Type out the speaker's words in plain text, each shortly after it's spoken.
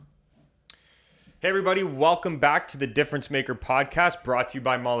Hey everybody, welcome back to the Difference Maker podcast brought to you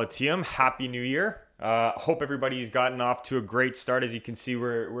by Molliteum. Happy New Year. Hope everybody's gotten off to a great start. As you can see,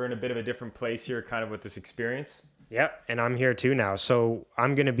 we're in a bit of a different place here kind of with this experience. Yep, and I'm here too now. So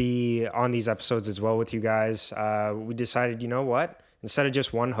I'm going to be on these episodes as well with you guys. We decided, you know what? Instead of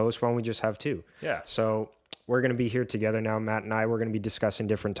just one host, why don't we just have two? Yeah. So we're going to be here together now, Matt and I. We're going to be discussing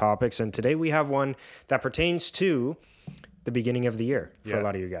different topics. And today we have one that pertains to the beginning of the year for a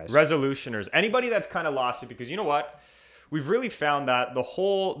lot of you guys. Resolutioners. Anybody that's kind of lost it, because you know what? We've really found that the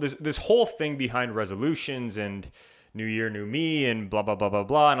whole this whole thing behind resolutions and new year, new me and blah, blah, blah, blah,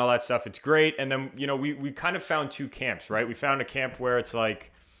 blah, and all that stuff, it's great. And then, you know, we kind of found two camps, right? We found a camp where it's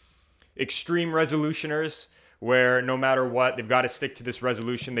like extreme resolutioners, where no matter what, they've got to stick to this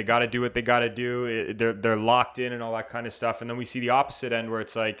resolution. They got to do what they got to do. They're locked in and all that kind of stuff. And then we see the opposite end where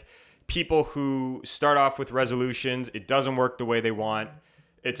it's like people who start off with resolutions, it doesn't work the way they want.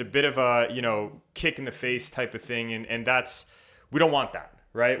 It's a bit of a, you know, kick in the face type of thing. And that's, we don't want that,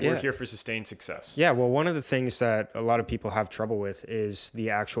 right? Yeah. We're here for sustained success. Yeah, well, one of the things that a lot of people have trouble with is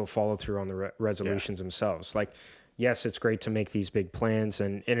the actual follow through on the resolutions themselves. Like, yes, it's great to make these big plans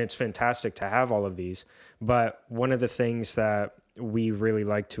and it's fantastic to have all of these. But one of the things that we really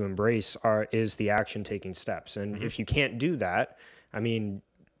like to embrace is the action taking steps. And if you can't do that, I mean,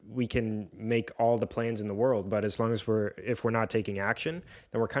 we can make all the plans in the world, but as long as if we're not taking action,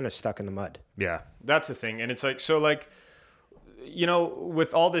 then we're kind of stuck in the mud. Yeah, that's the thing. And it's like, so like, you know,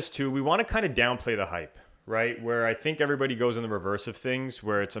 with all this too, we want to kind of downplay the hype, right? Where I think everybody goes in the reverse of things,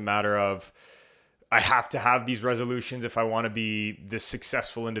 where it's a matter of, I have to have these resolutions if I want to be this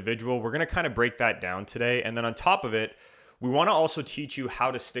successful individual. We're going to kind of break that down today. And then on top of it, we want to also teach you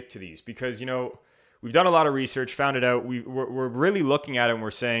how to stick to these, because, you know, we've done a lot of research, found it out. We're really looking at it and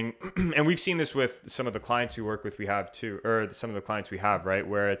we're saying, and we've seen this with some of the clients we work with, we have too, or some of the clients we have, right?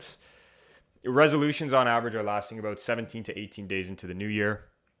 Where it's resolutions on average are lasting about 17 to 18 days into the new year.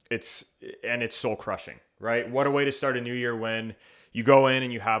 It's soul crushing, right? What a way to start a new year when you go in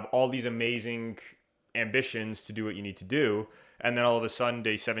and you have all these amazing ambitions to do what you need to do. And then all of a sudden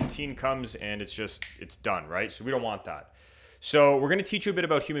day 17 comes and it's done, right? So we don't want that. So we're going to teach you a bit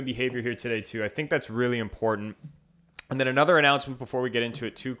about human behavior here today too. I think that's really important. And then another announcement before we get into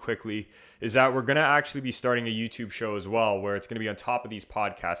it too quickly is that we're going to actually be starting a YouTube show as well, where it's going to be on top of these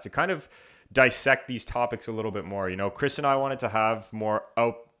podcasts to kind of dissect these topics a little bit more. You know, Chris and I wanted to have more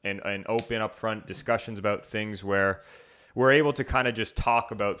open, upfront discussions about things where we're able to kind of just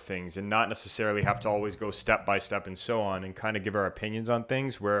talk about things and not necessarily have to always go step by step and so on, and kind of give our opinions on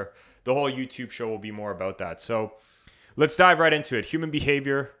things, where the whole YouTube show will be more about that. So let's dive right into it. Human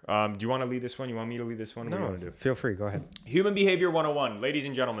behavior. Do you want to lead this one? You want me to lead this one? No, what do you want to do? Feel free. Go ahead. Human behavior 101. Ladies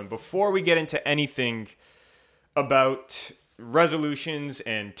and gentlemen, before we get into anything about resolutions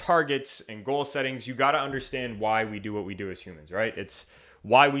and targets and goal settings, you got to understand why we do what we do as humans, right? It's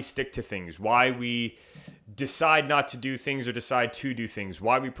why we stick to things, why we decide not to do things or decide to do things,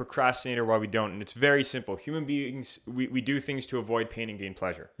 why we procrastinate or why we don't. And it's very simple. Human beings, we do things to avoid pain and gain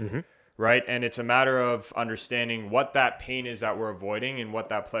pleasure. Right? And it's a matter of understanding what that pain is that we're avoiding and what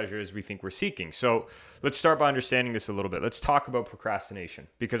that pleasure is we think we're seeking. So let's start by understanding this a little bit. Let's talk about procrastination,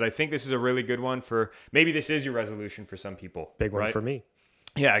 because I think this is a really good one for, maybe this is your resolution for some people. Big one right? for me.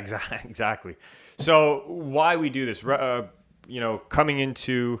 Yeah, exactly. So why we do this, you know, coming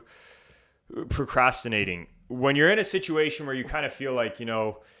into procrastinating, when you're in a situation where you kind of feel like, you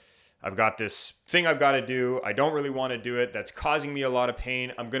know, I've got this thing I've got to do. I don't really want to do it. That's causing me a lot of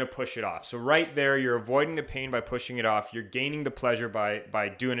pain. I'm going to push it off. So right there, you're avoiding the pain by pushing it off. You're gaining the pleasure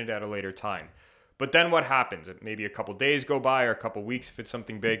by doing it at a later time. But then what happens? Maybe a couple days go by, or a couple weeks if it's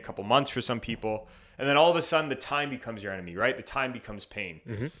something big, a couple months for some people. And then all of a sudden, the time becomes your enemy, right? The time becomes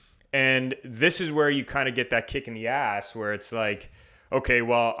pain. And this is where you kind of get that kick in the ass, where it's like, okay,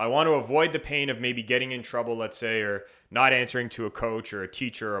 well, I want to avoid the pain of maybe getting in trouble, let's say, or not answering to a coach or a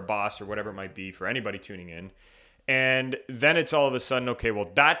teacher or a boss or whatever it might be for anybody tuning in. And then it's all of a sudden, okay, well,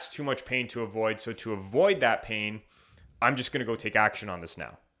 that's too much pain to avoid. So to avoid that pain, I'm just going to go take action on this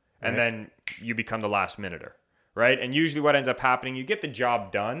now. And then you become the last minuter, right? And usually what ends up happening, you get the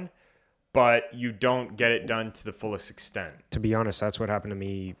job done, but you don't get it done to the fullest extent. To be honest, that's what happened to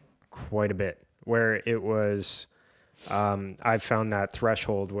me quite a bit, where it was... I've found that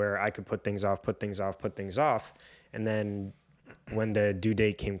threshold where I could put things off. And then when the due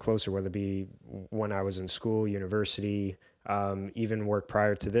date came closer, whether it be when I was in school, university, even work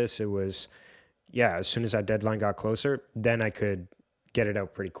prior to this, it was, as soon as that deadline got closer, then I could get it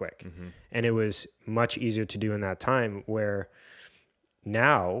out pretty quick. And it was much easier to do in that time, where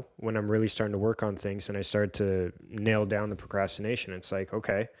now when I'm really starting to work on things and I start to nail down the procrastination, it's like,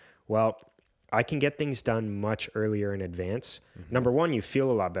 okay, well, I can get things done much earlier in advance. Number one, you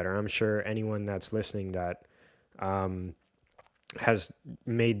feel a lot better. I'm sure anyone that's listening that has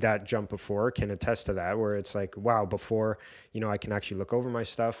made that jump before can attest to that, where it's like, wow, before, I can actually look over my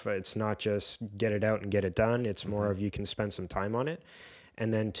stuff. It's not just get it out and get it done. It's more of you can spend some time on it.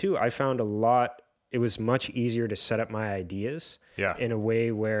 And then two, I found it was much easier to set up my ideas in a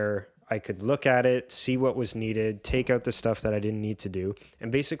way where I could look at it, see what was needed, take out the stuff that I didn't need to do,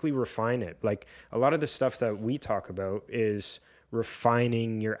 and basically refine it. Like a lot of the stuff that we talk about is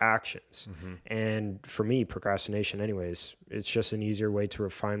refining your actions. And for me, procrastination anyways, it's just an easier way to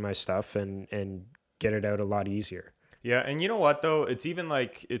refine my stuff and get it out a lot easier. Yeah. And you know what though? It's even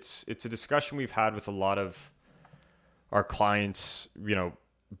like, it's a discussion we've had with a lot of our clients,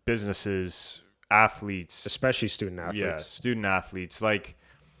 businesses, athletes, especially student athletes. Yeah. Student athletes. Like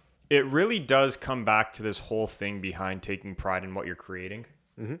it really does come back to this whole thing behind taking pride in what you're creating.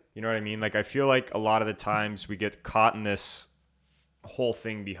 You know what I mean? Like, I feel like a lot of the times we get caught in this whole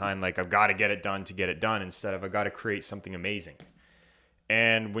thing behind like, I've got to get it done to get it done instead of I've got to create something amazing.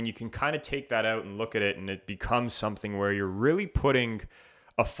 And when you can kind of take that out and look at it and it becomes something where you're really putting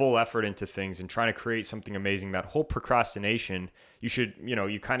a full effort into things and trying to create something amazing, that whole procrastination, you should,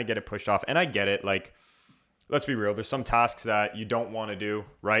 you kind of get it pushed off. And I get it. Like, let's be real. There's some tasks that you don't want to do,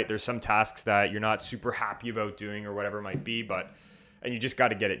 right? There's some tasks that you're not super happy about doing or whatever it might be, and you just got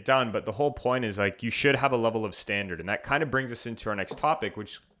to get it done. But the whole point is like, you should have a level of standard. And that kind of brings us into our next topic,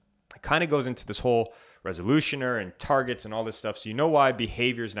 which kind of goes into this whole resolutioner and targets and all this stuff. So you know why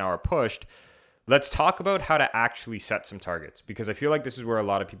behaviors now are pushed. Let's talk about how to actually set some targets, because I feel like this is where a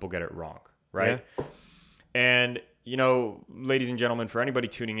lot of people get it wrong, right? Yeah. And, ladies and gentlemen, for anybody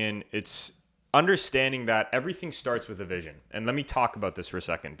tuning in, it's understanding that everything starts with a vision. And let me talk about this for a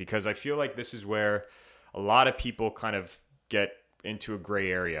second, because I feel like this is where a lot of people kind of get into a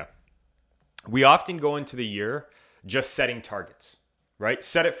gray area. We often go into the year just setting targets, right?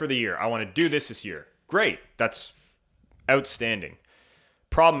 Set it for the year. I want to do this year. Great. That's outstanding.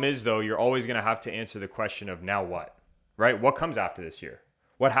 Problem is, though, you're always going to have to answer the question of now what, right? What comes after this year?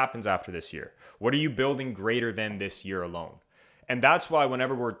 What happens after this year? What are you building greater than this year alone? And that's why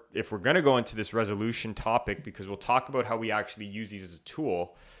if we're going to go into this resolution topic, because we'll talk about how we actually use these as a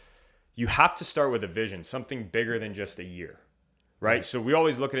tool, you have to start with a vision, something bigger than just a year. Right? So we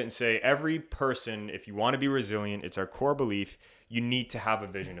always look at it and say, every person, if you want to be resilient, it's our core belief, you need to have a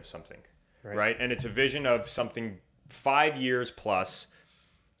vision of something, right? And it's a vision of something 5 years plus,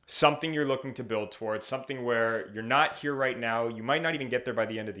 something you're looking to build towards, something where you're not here right now. You might not even get there by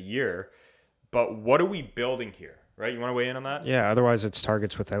the end of the year, but what are we building here, right? You want to weigh in on that? Yeah, otherwise it's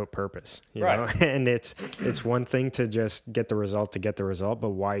targets without purpose, you know? And it's one thing to just get the result, but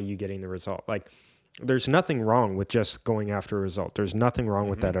why are you getting the result? Like, there's nothing wrong with just going after a result. There's nothing wrong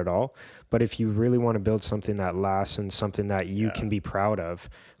with that at all. But if you really want to build something that lasts and something that you can be proud of,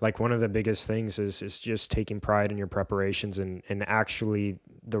 like one of the biggest things is just taking pride in your preparations and actually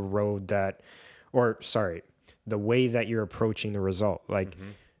the way that you're approaching the result. Like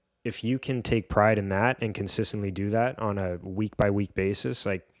if you can take pride in that and consistently do that on a week by week basis,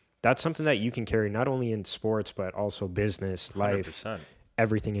 like that's something that you can carry not only in sports, but also business, life, 100%.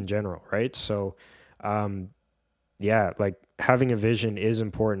 Everything in general. Right. So, like having a vision is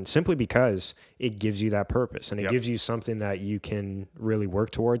important simply because it gives you that purpose and it gives you something that you can really work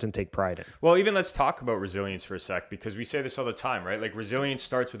towards and take pride in. Well, even let's talk about resilience for a sec, because we say this all the time, right? Like resilience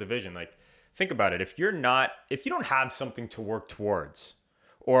starts with a vision. Like think about it. If you don't have something to work towards,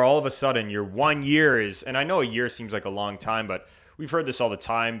 or all of a sudden your 1 year is, and I know a year seems like a long time, but we've heard this all the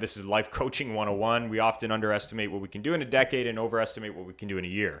time. This is life coaching 101. We often underestimate what we can do in a decade and overestimate what we can do in a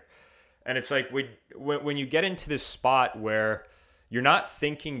year. And it's like when you get into this spot where you're not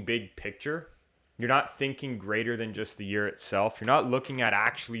thinking big picture, you're not thinking greater than just the year itself, you're not looking at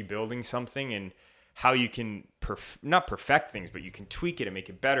actually building something and how you can not perfect things, but you can tweak it and make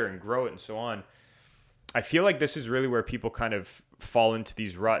it better and grow it and so on. I feel like this is really where people kind of fall into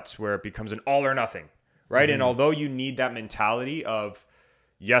these ruts where it becomes an all or nothing, right? And although you need that mentality of,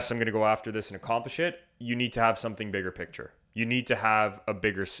 yes, I'm going to go after this and accomplish it, you need to have something bigger picture. You need to have a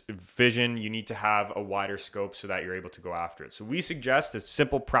bigger vision. You need to have a wider scope so that you're able to go after it. So we suggest a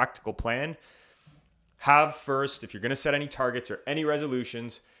simple, practical plan. Have first, if you're going to set any targets or any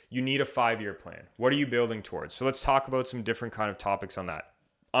resolutions, you need a 5-year plan. What are you building towards? So let's talk about some different kind of topics on that.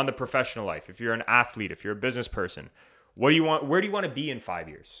 On the professional life, if you're an athlete, if you're a business person, what do you want? Where do you want to be in 5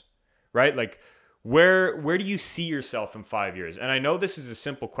 years? Right? Like, where do you see yourself in 5 years? And I know this is a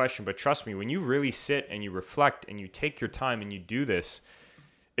simple question, but trust me, when you really sit and you reflect and you take your time and you do this,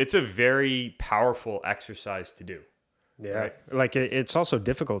 it's a very powerful exercise to do, Yeah. Right? Like it's also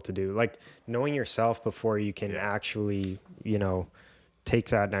difficult to do. Like knowing yourself before you can Yeah. actually, take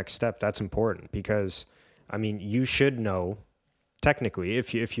that next step. That's important because, I mean, you should know technically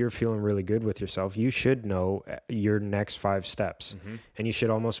if you're feeling really good with yourself, you should know your next 5 steps. And you should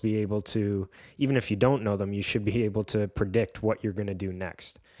almost be able to, even if you don't know them, you should be able to predict what you're going to do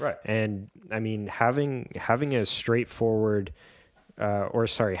next. Right. And I mean, having a straightforward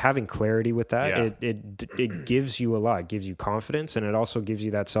having clarity with that, Yeah. it gives you a lot. It gives you confidence, and it also gives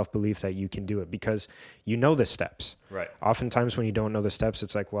you that self-belief that you can do it because you know the steps. Right. Oftentimes when you don't know the steps,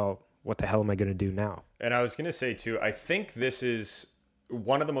 it's like, well, what the hell am I going to do now? And I was going to say too, I think this is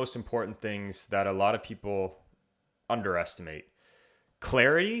one of the most important things that a lot of people underestimate.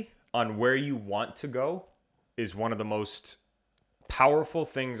 Clarity on where you want to go is one of the most powerful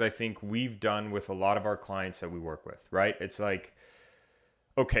things I think we've done with a lot of our clients that we work with, right? It's like,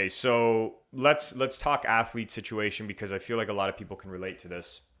 okay, so let's talk athlete situation because I feel like a lot of people can relate to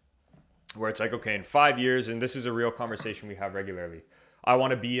this, where it's like, okay, in 5 years, and this is a real conversation we have regularly, I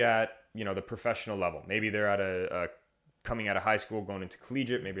want to be at, the professional level. Maybe they're at a coming out of high school, going into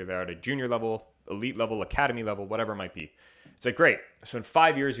collegiate. Maybe they're at a junior level, elite level, academy level, whatever it might be. It's like, great. So in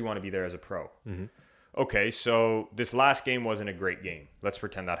 5 years, you want to be there as a pro. Mm-hmm. Okay, so this last game wasn't a great game. Let's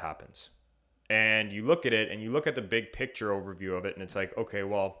pretend that happens. And you look at it and you look at the big picture overview of it, and it's like, okay,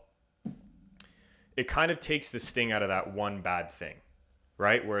 well, it kind of takes the sting out of that one bad thing,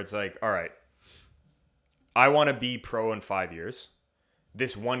 right? Where it's like, all right, I want to be pro in 5 years.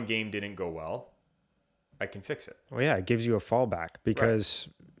 This one game didn't go well. I can fix it. Well, yeah, it gives you a fallback because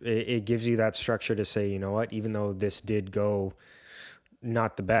it gives you that structure to say, you know what, even though this did go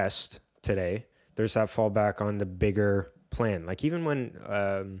not the best today, there's that fallback on the bigger plan. Like even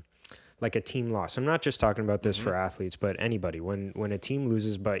when, like a team loss, I'm not just talking about this for athletes, but anybody, when a team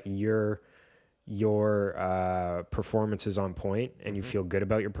loses, but your performance is on point and you feel good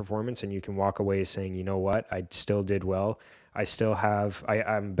about your performance and you can walk away saying, you know what, I still did well. I still have,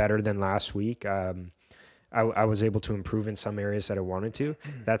 I'm better than last week. I was able to improve in some areas that I wanted to.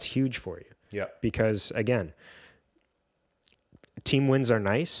 That's huge for you. Yeah. Because again, team wins are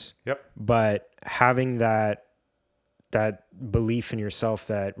nice. Yep. But having that belief in yourself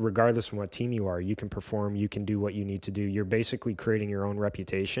that regardless of what team you are, you can perform, you can do what you need to do. You're basically creating your own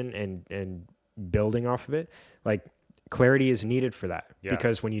reputation and building off of it. Like clarity is needed for that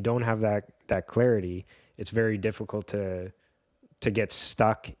because when you don't have that clarity, it's very difficult to get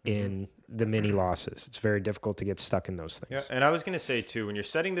stuck in the mini losses. It's very difficult to get stuck in those things. Yeah. And I was going to say too, when you're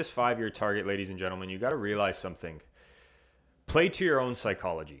setting this 5-year target, ladies and gentlemen, you got to realize something. Play to your own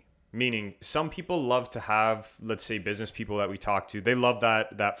psychology. Meaning some people love to have, let's say business people that we talk to, they love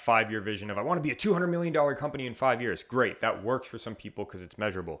that 5-year vision of, I want to be a $200 million company in 5 years. Great. That works for some people because it's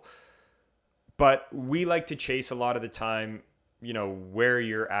measurable. But we like to chase a lot of the time, where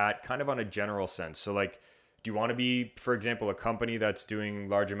you're at kind of on a general sense. So like, do you want to be, for example, a company that's doing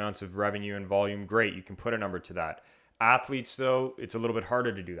large amounts of revenue and volume? Great. You can put a number to that. Athletes, though, it's a little bit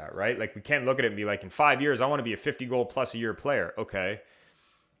harder to do that, right? Like we can't look at it and be like, in 5 years, I want to be a 50 goal plus a year player. Okay.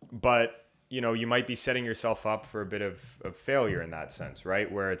 But, you might be setting yourself up for a bit of failure in that sense, right?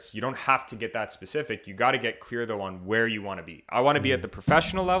 Where you don't have to get that specific. You got to get clear, though, on where you want to be. I want to be at the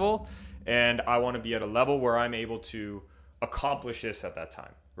professional level, and I want to be at a level where I'm able to accomplish this at that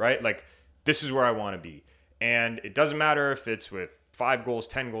time, right? Like, this is where I want to be. And it doesn't matter if it's with 5 goals,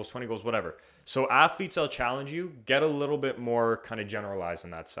 10 goals, 20 goals, whatever. So athletes, I'll challenge you, get a little bit more kind of generalized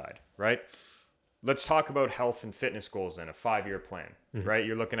on that side, right? Let's talk about health and fitness goals in a 5-year plan, right?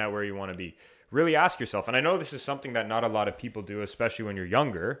 You're looking at where you want to be. Really ask yourself, and I know this is something that not a lot of people do, especially when you're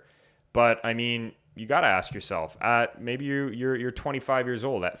younger, but I mean, you got to ask yourself at maybe you're 25 years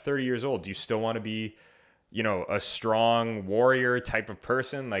old, at 30 years old, do you still want to be, a strong warrior type of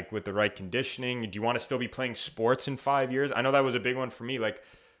person, like with the right conditioning? Do you want to still be playing sports in 5 years? I know that was a big one for me. Like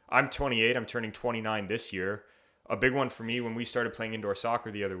I'm 28, I'm turning 29 this year. A big one for me when we started playing indoor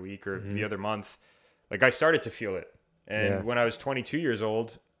soccer the other week or the other month, like I started to feel it. And when I was 22 years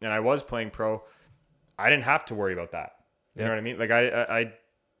old and I was playing pro, I didn't have to worry about that. You know what I mean? Like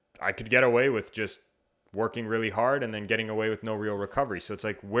I could get away with just working really hard and then getting away with no real recovery. So it's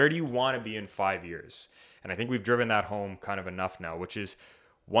like, where do you want to be in 5 years? And I think we've driven that home kind of enough now, which is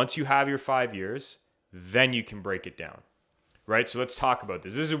once you have your 5 years, then you can break it down. Right? So let's talk about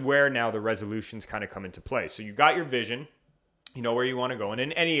this. This is where now the resolutions kind of come into play. So you got your vision, you know where you want to go, and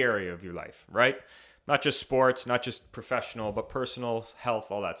in any area of your life, right? Not just sports, not just professional, but personal,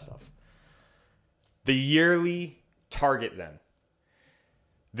 health, all that stuff. The yearly target then.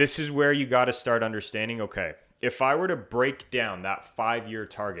 This is where you got to start understanding, okay, if I were to break down that 5-year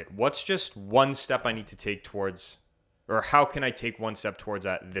target, what's just one step I need to take towards Or how can I take one step towards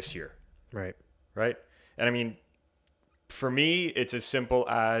that this year? Right. Right. And I mean, for me, it's as simple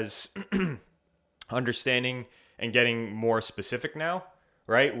as understanding and getting more specific now,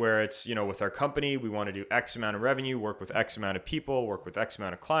 right? Where it's, with our company, we want to do X amount of revenue, work with X amount of people, work with X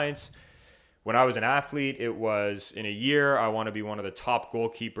amount of clients. When I was an athlete, it was in a year, I want to be one of the top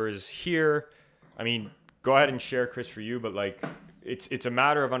goalkeepers here. I mean, go ahead and share, Chris, for you, but like, it's a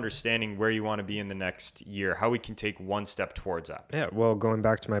matter of understanding where you want to be in the next year, how we can take one step towards that. Yeah. Well, going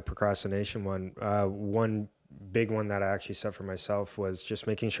back to my procrastination one big one that I actually set for myself was just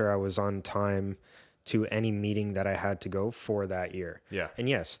making sure I was on time to any meeting that I had to go for that year. Yeah. And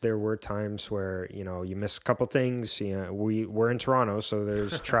yes, there were times where, you miss a couple things. We're in Toronto, so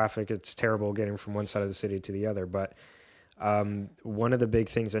there's traffic. It's terrible getting from one side of the city to the other. But one of the big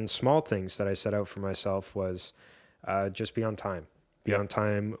things and small things that I set out for myself was just be on time. Be on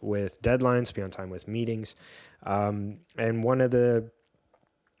time with deadlines, be on time with meetings. And one of the,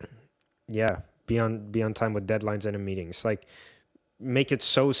 be on time with deadlines and in meetings. Like, make it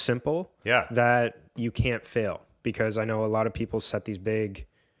so simple that you can't fail. Because I know a lot of people set these big,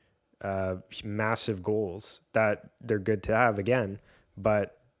 massive goals that they're good to have again,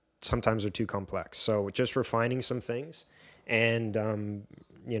 but sometimes they're too complex. So just refining some things and,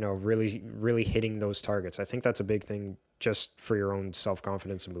 really, really hitting those targets. I think that's a big thing just for your own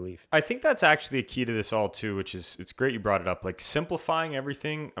self-confidence and belief. I think that's actually a key to this all too, which is, it's great you brought it up. Like, simplifying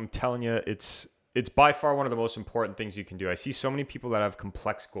everything, I'm telling you, it's by far one of the most important things you can do. I see so many people that have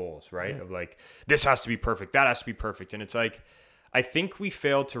complex goals, right? Of like, this has to be perfect, that has to be perfect. And it's like, I think we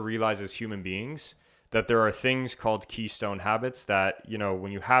fail to realize as human beings that there are things called keystone habits that,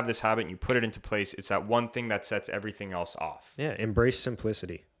 when you have this habit and you put it into place, it's that one thing that sets everything else off. Yeah, embrace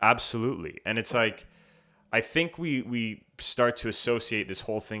simplicity. Absolutely. And it's like, I think we start to associate this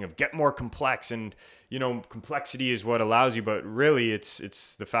whole thing of get more complex and, complexity is what allows you. But really,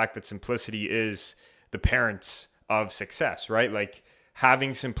 it's the fact that simplicity is the parents of success, right? Like,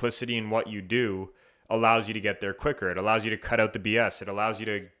 having simplicity in what you do allows you to get there quicker. It allows you to cut out the BS. It allows you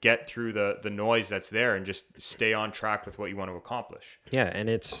to get through the noise that's there and just stay on track with what you want to accomplish. Yeah, and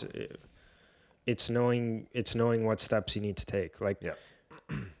it's knowing what steps you need to take. Like,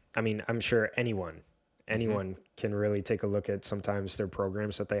 I mean, I'm sure anyone can really take a look at sometimes their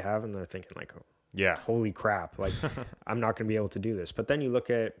programs that they have and they're thinking like, oh, holy crap, like I'm not going to be able to do this. But then you look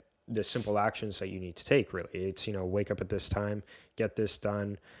at the simple actions that you need to take. Really, it's wake up at this time, get this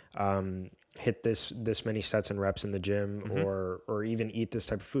done, hit this many sets and reps in the gym, or even eat this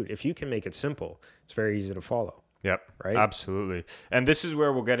type of food. If you can make it simple, it's very easy to follow. Yep, right, absolutely. And this is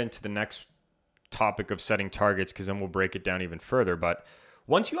where we'll get into the next topic of setting targets, because then we'll break it down even further. But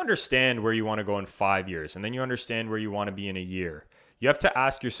once you understand where you want to go in 5 years, and then you understand where you want to be in a year, you have to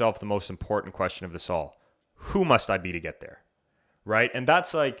ask yourself the most important question of this all. Who must I be to get there? Right? And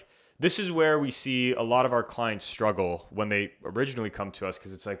that's like, this is where we see a lot of our clients struggle when they originally come to us,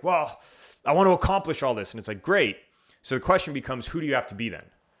 because it's like, well, I want to accomplish all this. And it's like, great. So the question becomes, who do you have to be then?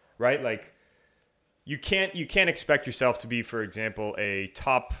 Right? Like, you can't expect yourself to be, for example, a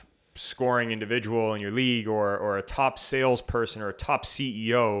top scoring individual in your league or a top salesperson or a top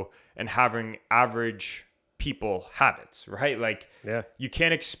CEO and having average people habits, right? Like, you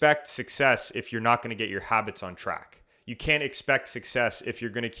can't expect success if you're not going to get your habits on track. You can't expect success if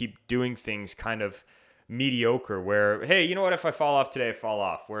you're going to keep doing things kind of mediocre where, hey, you know what, if I fall off today, I fall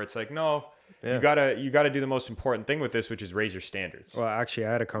off. Where it's like, no, you gotta do the most important thing with this, which is raise your standards. Well, actually,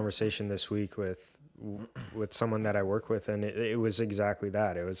 I had a conversation this week with someone that I work with, and it was exactly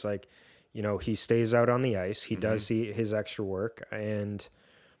that. It was like, he stays out on the ice, he does his extra work, and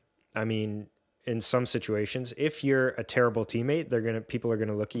I mean, in some situations, if you're a terrible teammate, people are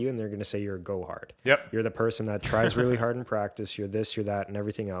gonna look at you and they're gonna say you're a go hard. Yep. You're the person that tries really hard in practice. You're this, you're that, and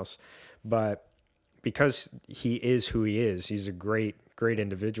everything else. But because he is who he is, he's a great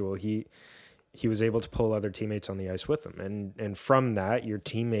individual. He was able to pull other teammates on the ice with him, and from that, your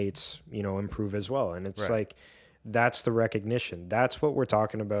teammates, improve as well. And it's like, that's the recognition. That's what we're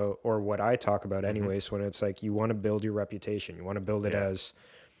talking about, or what I talk about anyways, when it's like, you want to build your reputation. You want to build it as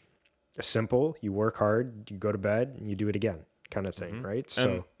simple. You work hard, you go to bed, and you do it again, kind of thing, right?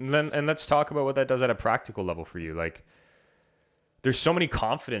 So and let's talk about what that does at a practical level for you. Like, there's so many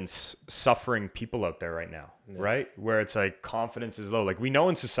confidence suffering people out there right now, right? Where it's like confidence is low. Like, we know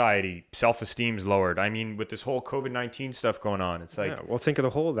in society, self-esteem is lowered. I mean, with this whole COVID-19 stuff going on, it's like, well, think of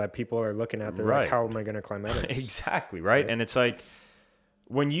the hole that people are looking at. They're like, how am I going to climb out of this? Exactly, right? And it's like,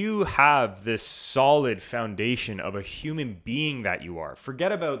 when you have this solid foundation of a human being that you are,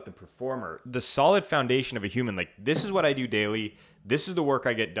 forget about the performer, the solid foundation of a human, like, this is what I do daily. This is the work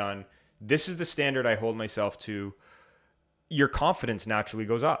I get done. This is the standard I hold myself to. your confidence naturally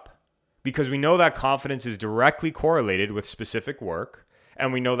goes up, because we know that confidence is directly correlated with specific work,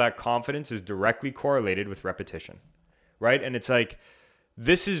 and we know that confidence is directly correlated with repetition, right? And it's like,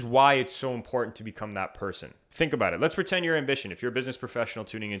 this is why it's so important to become that person. Think about it. Let's pretend your ambition, if you're a business professional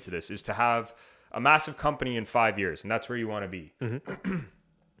tuning into this, is to have a massive company in 5 years, and that's where you want to be. Mm-hmm.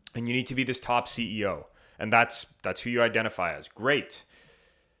 And you need to be this top CEO, and that's who you identify as. Great.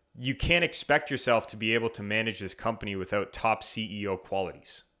 You can't expect yourself to be able to manage this company without top CEO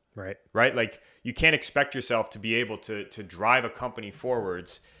qualities. Right? Like, you can't expect yourself to be able to drive a company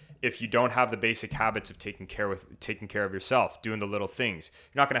forwards if you don't have the basic habits of taking care of yourself, doing the little things.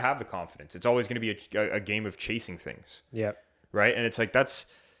 You're not going to have the confidence. It's always going to be a game of chasing things. Yep. Right? And it's like,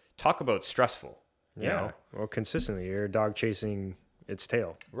 talk about stressful. You know? Well, consistently, you're a dog chasing its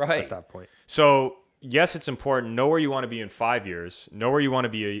tail. Right. At that point. So, yes, it's important. Know where you want to be in 5 years. Know where you want to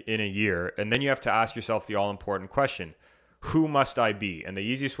be in a year. And then you have to ask yourself the all-important question: who must I be? And the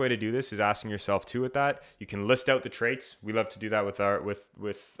easiest way to do this is asking yourself too with that. You can list out the traits. We love to do that with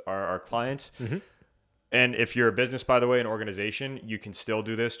our clients. Mm-hmm. And if you're a business, by the way, an organization, you can still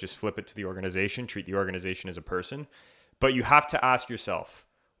do this. Just flip it to the organization. Treat the organization as a person. But you have to ask yourself,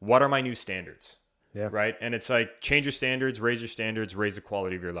 what are my new standards? Yeah. Right. And it's like, change your standards, raise the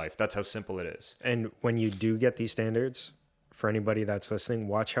quality of your life. That's how simple it is. And when you do get these standards, for anybody that's listening,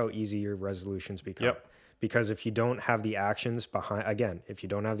 watch how easy your resolutions become. Yep. Because if you don't have the actions behind,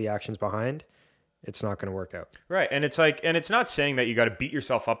 it's not going to work out. Right. And it's like, and it's not saying that you got to beat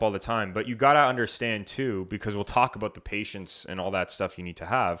yourself up all the time, but you got to understand too, because we'll talk about the patience and all that stuff you need to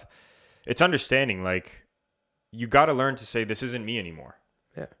have. It's understanding, like, you got to learn to say, this isn't me anymore.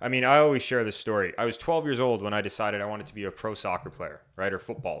 Yeah. I mean, I always share this story. I was 12 years old when I decided I wanted to be a pro soccer player, right? Or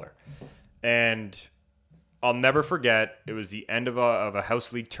footballer. And I'll never forget, it was the end of a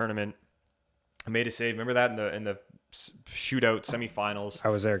house league tournament. I made a save. Remember that in the shootout semifinals? I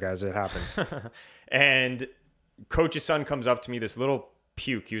was there, guys. It happened. And coach's son comes up to me, this little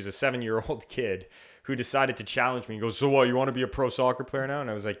puke. He was a 7-year-old kid who decided to challenge me. He goes, so what, you want to be a pro soccer player now? And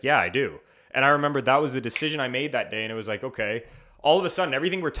I was like, yeah, I do. And I remember that was the decision I made that day. And it was like, okay, all of a sudden,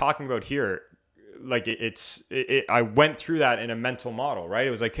 everything we're talking about here, like I went through that in a mental model, right?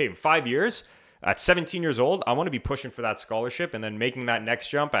 It was like, hey, in 5 years, at 17 years old, I want to be pushing for that scholarship and then making that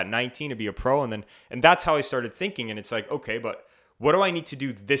next jump at 19 to be a pro. And that's how I started thinking. And it's like, okay, but what do I need to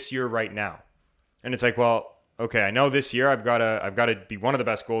do this year right now? And it's like, well, okay, I know this year I've got to be one of the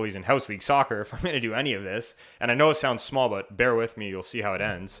best goalies in house league soccer if I'm going to do any of this. And I know it sounds small, but bear with me. You'll see how it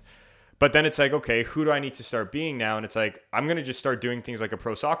ends. But then it's like, okay, who do I need to start being now? And it's like, I'm going to just start doing things like a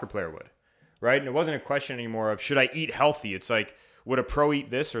pro soccer player would, right? And it wasn't a question anymore of, should I eat healthy? It's like, would a pro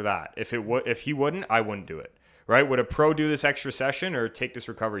eat this or that? If he wouldn't, I wouldn't do it, right? Would a pro do this extra session or take this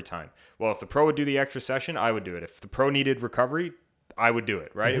recovery time? Well, if the pro would do the extra session, I would do it. If the pro needed recovery, I would do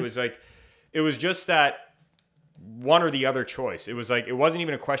it, right? Mm-hmm. It was just that one or the other choice. It was like, it wasn't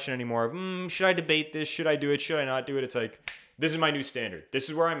even a question anymore of, should I debate this? Should I do it? Should I not do it? It's like, this is my new standard. This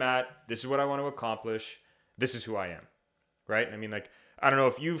is where I'm at. This is what I want to accomplish. This is who I am, right? I mean, like, I don't know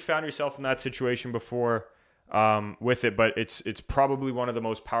if you've found yourself in that situation before with it, but it's probably one of the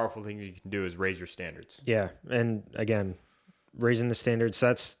most powerful things you can do is raise your standards. Yeah, and again, raising the standards,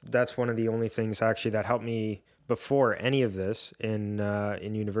 that's one of the only things actually that helped me before any of this in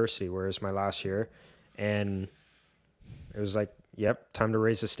university, whereas my last year, and it was like, yep, time to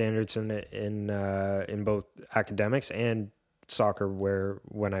raise the standards in both academics and soccer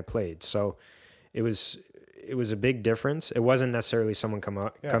when I played. So it was a big difference. It wasn't necessarily someone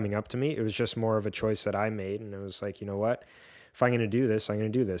coming up to me. It was just more of a choice that I made. And it was like, you know what, if I'm going to do this, I'm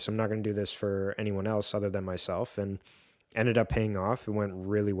going to do this. I'm not going to do this for anyone else other than myself. And ended up paying off. It went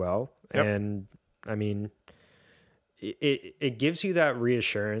really well. Yep. And I mean, it gives you that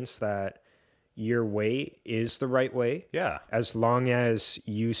reassurance that your way is the right way. Yeah. As long as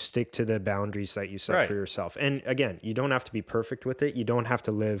you stick to the boundaries that you set for yourself. And again, you don't have to be perfect with it. You don't have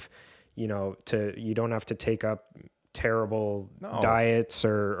to live, you don't have to take up terrible diets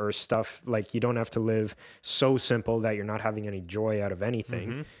or stuff. Like, you don't have to live so simple that you're not having any joy out of anything.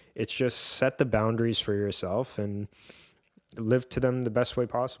 Mm-hmm. It's just set the boundaries for yourself and live to them the best way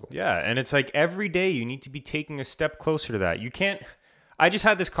possible. Yeah. And it's like every day you need to be taking a step closer to that. You can't. I just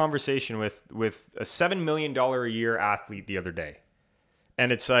had this conversation with a $7 million a year athlete the other day.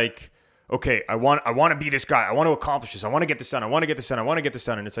 And it's like, okay, I want to be this guy. I want to accomplish this. I want to get this done. I want to get this done. I want to get this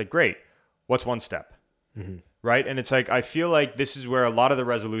done. And it's like, great. What's one step? Mm-hmm. Right? And it's like, I feel like this is where a lot of the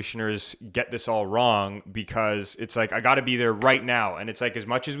resolutioners get this all wrong, because it's like, I got to be there right now. And it's like, as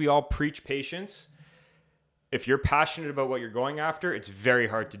much as we all preach patience, if you're passionate about what you're going after, it's very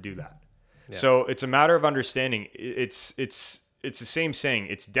hard to do that. So it's a matter of understanding. It's the same saying.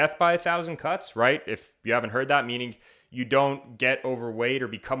 It's death by 1,000 cuts, right? If you haven't heard that, meaning you don't get overweight or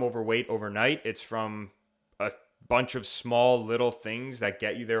become overweight overnight. It's from a bunch of small little things that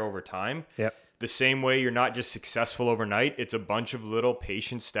get you there over time. Yep. The same way you're not just successful overnight. It's a bunch of little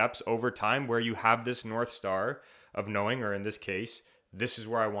patient steps over time where you have this North Star of knowing, or in this case, this is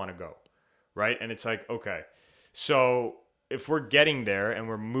where I want to go, right? And it's like, okay, so if we're getting there and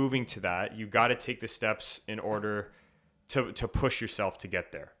we're moving to that, you got to take the steps in order to push yourself to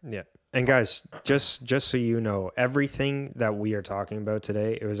get there. Yeah. And guys, just so you know, everything that we are talking about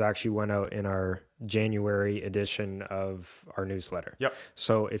today, it was actually went out in our January edition of our newsletter. Yep.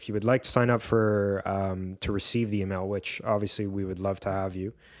 So if you would like to sign up for to receive the email, which obviously we would love to have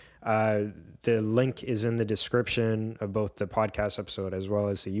you, the link is in the description of both the podcast episode as well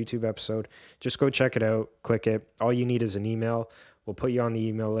as the YouTube episode. Just go check it out, click it. All you need is an email. We'll put you on the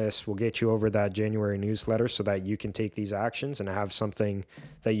email list. We'll get you over that January newsletter so that you can take these actions and have something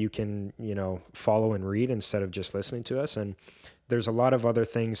that you can, follow and read instead of just listening to us. And there's a lot of other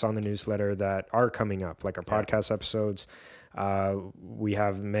things on the newsletter that are coming up, like our podcast episodes. We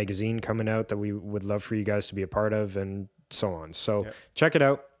have a magazine coming out that we would love for you guys to be a part of, and so on. So check it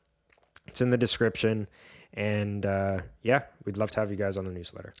out. It's in the description. And we'd love to have you guys on the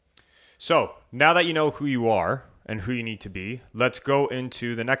newsletter. So now that you know who you are and who you need to be, let's go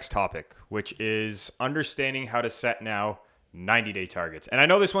into the next topic, which is understanding how to set now 90-day targets. And I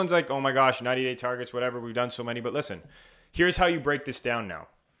know this one's like, oh my gosh, 90-day targets, whatever. We've done so many. But listen, here's how you break this down now.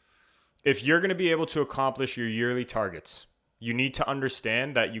 If you're going to be able to accomplish your yearly targets, you need to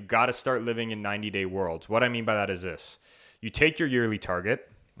understand that you got to start living in 90-day worlds. What I mean by that is this. You take your yearly target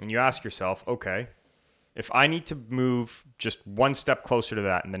and you ask yourself, okay, if I need to move just one step closer to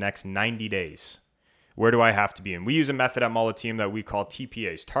that in the next 90 days, where do I have to be? And we use a method at Mullet Team that we call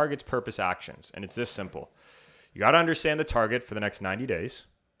TPAs, Targets, Purpose, Actions. And it's this simple. You got to understand the target for the next 90 days.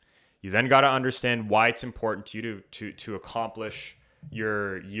 You then got to understand why it's important to you to accomplish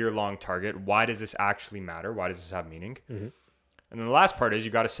your year-long target. Why does this actually matter? Why does this have meaning? Mm-hmm. And then the last part is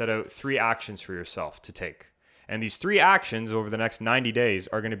you got to set out 3 actions for yourself to take. And these 3 actions over the next 90 days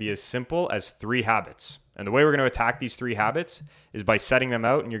are going to be as simple as 3 habits. And the way we're going to attack these 3 habits is by setting them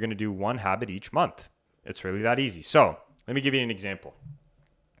out, and you're going to do 1 habit each month. It's really that easy. So let me give you an example.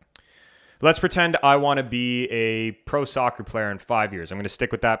 Let's pretend I want to be a pro soccer player in 5 years. I'm going to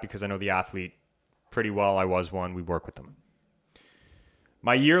stick with that because I know the athlete pretty well. I was one. We work with them.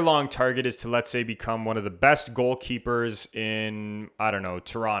 My year-long target is to, let's say, become one of the best goalkeepers in,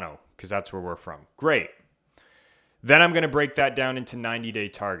 Toronto, because that's where we're from. Great. Then I'm going to break that down into 90-day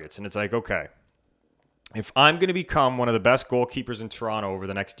targets. And it's like, okay, if I'm going to become one of the best goalkeepers in Toronto over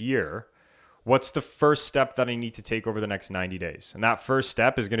the next year, what's the first step that I need to take over the next 90 days? And that first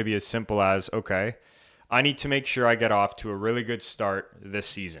step is going to be as simple as, okay, I need to make sure I get off to a really good start this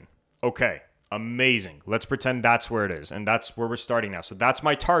season. Okay, amazing. Let's pretend that's where it is. And that's where we're starting now. So that's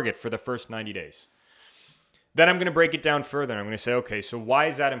my target for the first 90 days. Then I'm going to break it down further. I'm going to say, okay, so why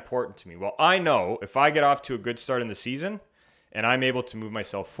is that important to me? Well, I know if I get off to a good start in the season and I'm able to move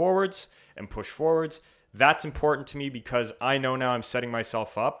myself forwards and push forwards, that's important to me because I know now I'm setting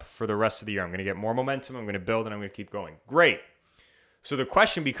myself up for the rest of the year. I'm going to get more momentum. I'm going to build and I'm going to keep going. Great. So the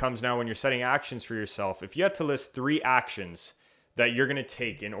question becomes now when you're setting actions for yourself, if you had to list 3 actions that you're going to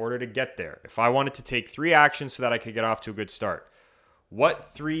take in order to get there, if I wanted to take 3 actions so that I could get off to a good start,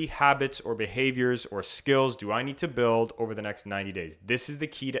 what 3 habits or behaviors or skills do I need to build over the next 90 days? This is the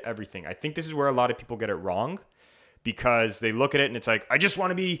key to everything. I think this is where a lot of people get it wrong because they look at it and it's like, I just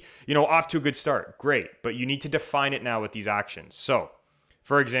want to be, off to a good start. Great. But you need to define it now with these actions. So,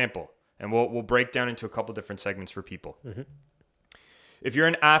 for example, and we'll break down into a couple different segments for people. Mm-hmm. If you're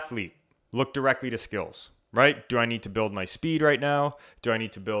an athlete, look directly to skills. Right? Do I need to build my speed right now? Do I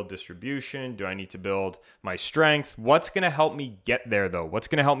need to build distribution? Do I need to build my strength? What's going to help me get there, though? What's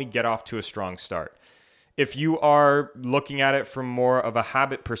going to help me get off to a strong start? If you are looking at it from more of a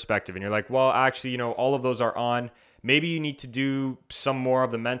habit perspective and you're like, well, actually, all of those are on, maybe you need to do some more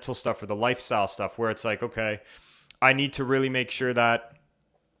of the mental stuff or the lifestyle stuff where it's like, okay, I need to really make sure that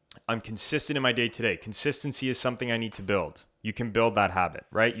I'm consistent in my day-to-day. Consistency is something I need to build. You can build that habit,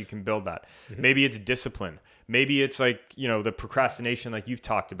 right? You can build that. Mm-hmm. Maybe it's discipline. Maybe it's like, the procrastination like you've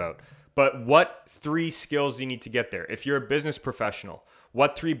talked about. But what 3 skills do you need to get there? If you're a business professional,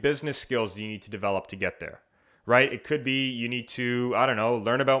 what 3 business skills do you need to develop to get there, right? It could be you need to,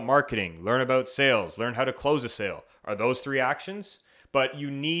 learn about marketing, learn about sales, learn how to close a sale. Are those 3 actions? But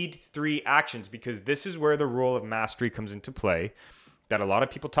you need 3 actions because this is where the rule of mastery comes into play that a lot of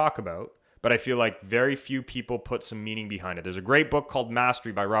people talk about, but I feel like very few people put some meaning behind it. There's a great book called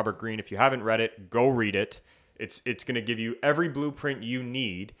Mastery by Robert Greene. If you haven't read it, go read it. It's going to give you every blueprint you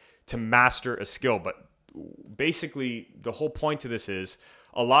need to master a skill. But basically, the whole point to this is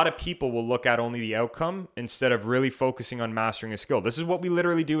a lot of people will look at only the outcome instead of really focusing on mastering a skill. This is what we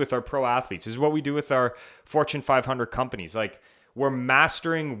literally do with our pro athletes. This is what we do with our Fortune 500 companies. Like, we're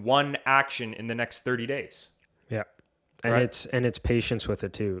mastering one action in the next 30 days. Yeah. And right? it's patience with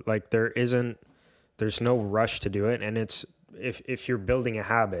it too. Like there's no rush to do it. And it's, if you're building a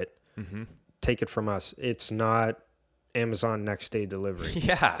habit, take it from us. It's not Amazon next day delivery.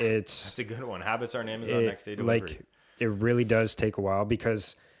 Yeah. It's, that's a good one. Habits aren't Amazon next day delivery. Like, it really does take a while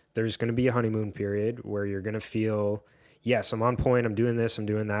because there's going to be a honeymoon period where you're going to feel, yes, I'm on point. I'm doing this, I'm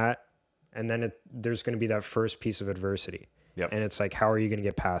doing that. And then there's going to be that first piece of adversity. Yep. And it's like, how are you going to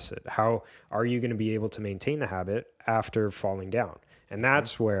get past it? How are you going to be able to maintain the habit after falling down? And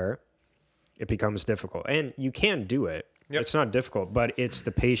that's where it becomes difficult. And you can do it. Yep. It's not difficult, but it's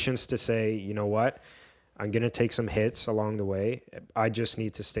the patience to say, you know what? I'm going to take some hits along the way. I just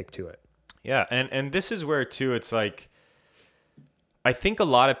need to stick to it. Yeah. And this is where, too, it's like, I think a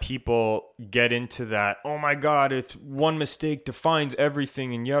lot of people get into that, oh my God, if one mistake defines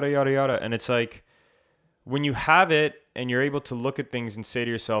everything and yada, yada, yada. And it's like, when you have it and you're able to look at things and say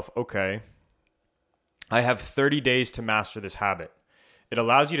to yourself, okay, I have 30 days to master this habit. It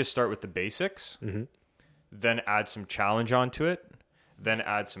allows you to start with the basics, then add some challenge onto it, then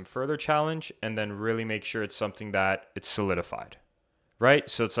add some further challenge, and then really make sure it's something that it's solidified, right?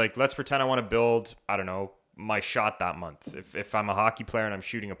 So it's like, let's pretend I want to build, I don't know, my shot that month. If I'm a hockey player and I'm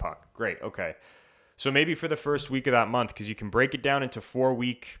shooting a puck, great, okay. So maybe for the first week of that month, because you can break it down into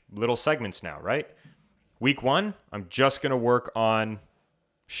 4-week little segments now, right? Week 1, I'm just going to work on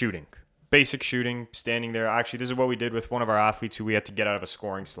shooting. Basic shooting, standing there. Actually, this is what we did with one of our athletes who we had to get out of a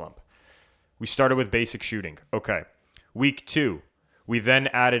scoring slump. We started with basic shooting. Okay. Week 2, we then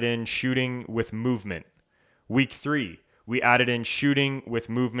added in shooting with movement. Week 3, we added in shooting with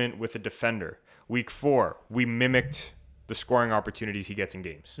movement with a defender. Week 4, we mimicked the scoring opportunities he gets in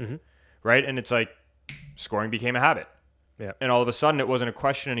games, right? And it's like scoring became a habit. Yeah. And all of a sudden, it wasn't a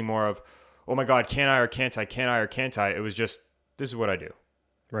question anymore of, oh my God, can I or can't I? Can I or can't I? It was just, this is what I do,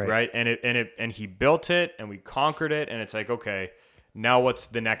 right? And he built it, and we conquered it, and it's like, okay, now what's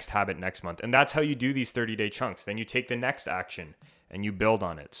the next habit next month? And that's how you do these 30-day chunks. Then you take the next action and you build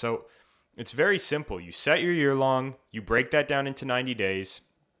on it. So it's very simple. You set your year long, you break that down into 90 days.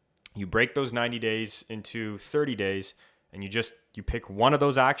 You break those 90 days into 30 days, and you pick one of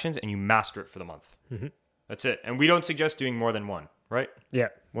those actions and you master it for the month. That's it. And we don't suggest doing more than one, right? Yeah,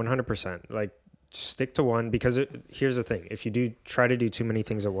 100%. Like, stick to one, because here's the thing. If you try to do too many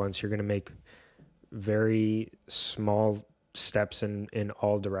things at once, you're going to make very small steps in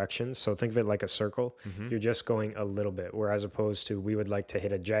all directions. So think of it like a circle. You're just going a little bit, whereas opposed to, we would like to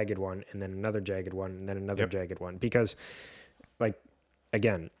hit a jagged one and then another jagged one and then another jagged one. Because, like,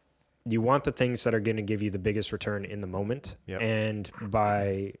 again, you want the things that are going to give you the biggest return in the moment. And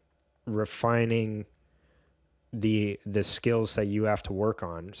by refining the skills that you have to work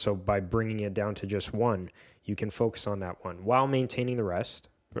on, so by bringing it down to just one, you can focus on that one while maintaining the rest.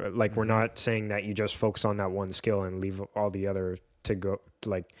 Like, we're not saying that you just focus on that one skill and leave all the other to go,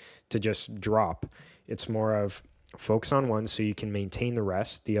 like, to just drop. It's more of focus on one so you can maintain the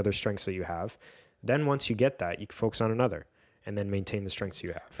rest, the other strengths that you have. Then once you get that, you can focus on another and then maintain the strengths you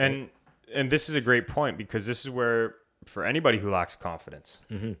have. Right? And this is a great point, because this is where, for anybody who lacks confidence,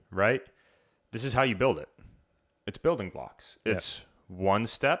 right? This is how you build it. It's building blocks. It's one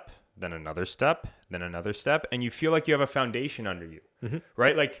step, then another step, then another step, and you feel like you have a foundation under you,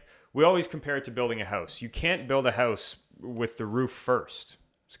 right? Like, we always compare it to building a house. You can't build a house with the roof first.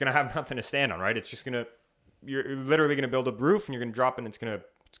 It's going to have nothing to stand on, right? It's just you're literally going to build a roof, and you're going to drop it, and it's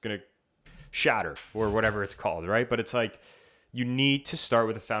going to shatter, or whatever it's called, right? But it's like, you need to start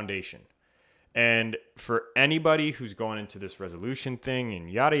with a foundation. And for anybody who's going into this resolution thing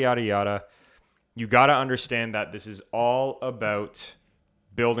and yada, yada, yada, you got to understand that this is all about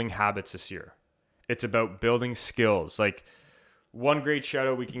building habits this year. It's about building skills. Like, one great shout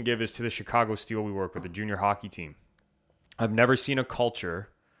out we can give is to the Chicago Steel we work with, the junior hockey team. I've never seen a culture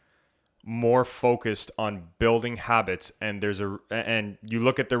more focused on building habits, and and you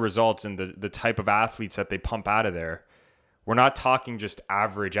look at the results and the type of athletes that they pump out of there. We're not talking just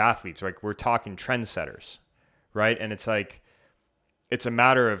average athletes. Like, we're talking trendsetters, right? And it's like, it's a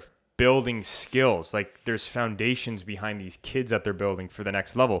matter of building skills. Like, there's foundations behind these kids that they're building for the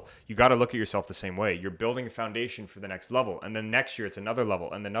next level. You got to look at yourself the same way. You're building a foundation for the next level, and then next year it's another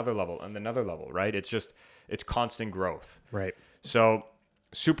level and another level and another level, right? It's constant growth. Right. So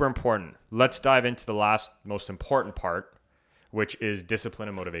super important. Let's dive into the last most important part, which is discipline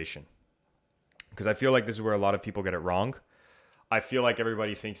and motivation. Because I feel like this is where a lot of people get it wrong. I feel like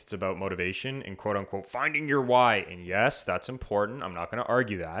everybody thinks it's about motivation and quote unquote finding your why. And yes, that's important. I'm not going to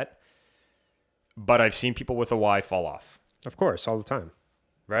argue that. But I've seen people with a why fall off. Of course, all the time.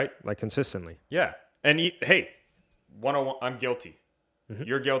 Right? Like consistently. Yeah. And hey, 101, I'm guilty.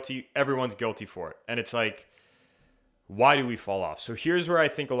 You're guilty. Everyone's guilty for it. And it's like, why do we fall off? So here's where I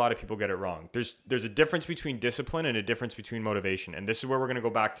think a lot of people get it wrong. There's a difference between discipline and a difference between motivation. And this is where we're going to go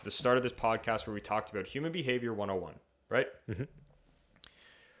back to the start of this podcast where we talked about human behavior 101, right?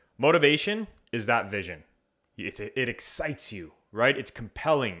 Motivation is that vision. It excites you, right? It's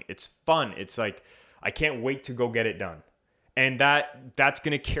compelling. It's fun. It's like, I can't wait to go get it done. And that's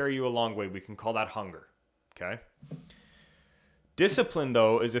going to carry you a long way. We can call that hunger, okay? Discipline,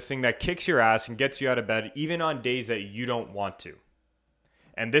 though, is a thing that kicks your ass and gets you out of bed even on days that you don't want to.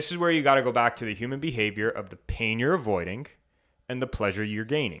 And this is where you got to go back to the human behavior of the pain you're avoiding and the pleasure you're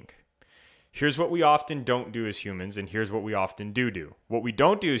gaining. Here's what we often don't do as humans, and here's what we often do. What we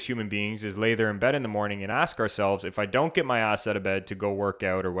don't do as human beings is lay there in bed in the morning and ask ourselves, if I don't get my ass out of bed to go work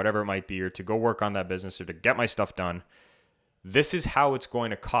out or whatever it might be, or to go work on that business or to get my stuff done, this is how it's going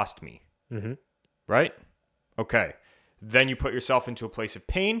to cost me. Right? Okay. Then you put yourself into a place of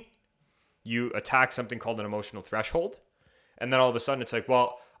pain. You attack something called an emotional threshold. And then all of a sudden it's like,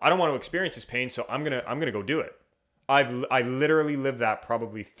 well, I don't want to experience this pain, so I'm gonna go do it. I literally live that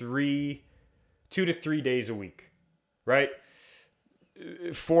probably 2 to 3 days a week, right?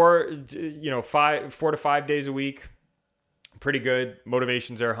 4 to 5 days a week, pretty good.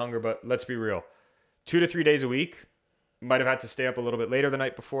 Motivation's there, hunger, but let's be real. 2 to 3 days a week, might have had to stay up a little bit later the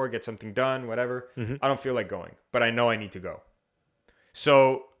night before, get something done, whatever. I don't feel like going, but I know I need to go.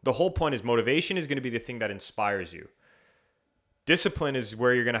 So the whole point is motivation is going to be the thing that inspires you. Discipline is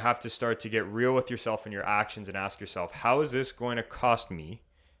where you're going to have to start to get real with yourself and your actions and ask yourself, how is this going to cost me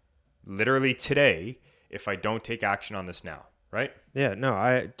literally today if I don't take action on this now, right? Yeah,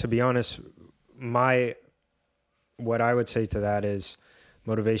 no, to be honest, what I would say to that is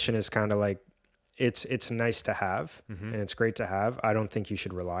motivation is kind of like, it's nice to have and it's great to have. I don't think you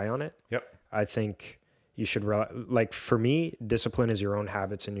should rely on it. Yep. I think you should like for me, discipline is your own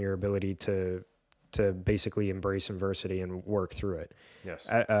habits and your ability to basically embrace adversity and work through it. Yes.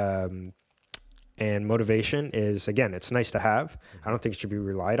 And motivation is, again, it's nice to have. I don't think it should be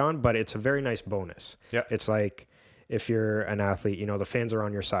relied on, but it's a very nice bonus. Yeah. It's like if you're an athlete, the fans are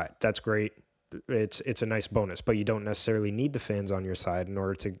on your side. That's great. It's a nice bonus, but you don't necessarily need the fans on your side in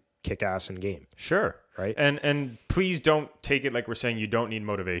order to kick ass in game. Sure. Right. And please don't take it like we're saying you don't need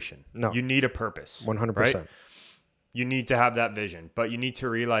motivation. No. You need a purpose. 100%. Right? You need to have that vision, but you need to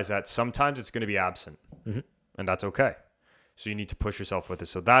realize that sometimes it's going to be absent and that's okay. So you need to push yourself with it.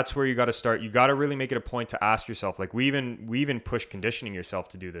 So that's where you got to start. You got to really make it a point to ask yourself, like we even push conditioning yourself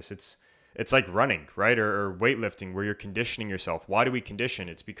to do this. It's like running, right? Or weightlifting where you're conditioning yourself. Why do we condition?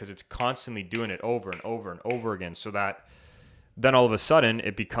 It's because it's constantly doing it over and over and over again so that then all of a sudden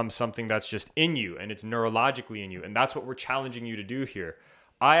it becomes something that's just in you and it's neurologically in you. And that's what we're challenging you to do here.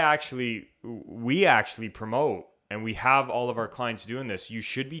 We actually promote, and we have all of our clients doing this. You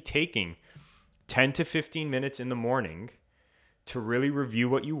should be taking 10 to 15 minutes in the morning to really review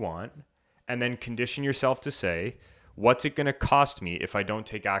what you want and then condition yourself to say, what's it going to cost me if I don't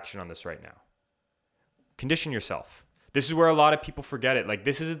take action on this right now? Condition yourself. This is where a lot of people forget it. Like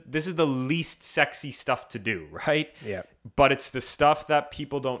this is the least sexy stuff to do, right? Yeah. But it's the stuff that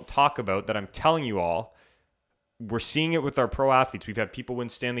people don't talk about that I'm telling you all. We're seeing it with our pro athletes. We've had people win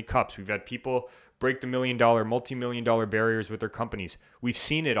Stanley Cups. We've had people break the $1 million, multi-million dollar barriers with their companies. We've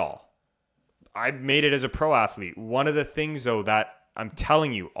seen it all. I made it as a pro athlete. One of the things though that I'm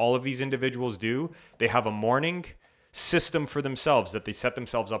telling you, all of these individuals do, they have a morning system for themselves that they set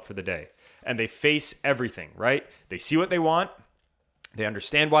themselves up for the day. And they face everything, right? They see what they want. They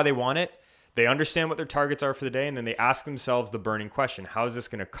understand why they want it. They understand what their targets are for the day. And then they ask themselves the burning question, how is this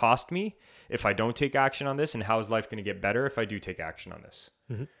going to cost me if I don't take action on this? And how is life going to get better if I do take action on this?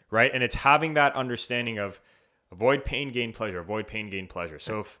 Right? And it's having that understanding of avoid pain, gain pleasure, avoid pain, gain pleasure.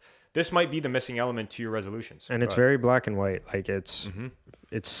 So if this might be the missing element to your resolutions. And it's very black and white. Like it's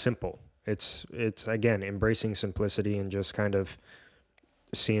simple. It's again, embracing simplicity and just kind of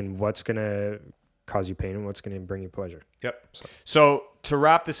seeing what's going to cause you pain and what's going to bring you pleasure. Yep. So to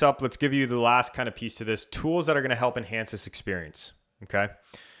wrap this up, let's give you the last kind of piece to this, tools that are going to help enhance this experience. Okay.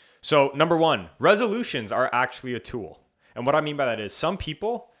 So number one, resolutions are actually a tool. And what I mean by that is some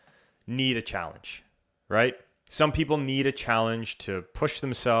people need a challenge, right? Some people need a challenge to push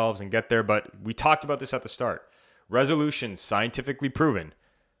themselves and get there. But we talked about this at the start. Resolutions, scientifically proven,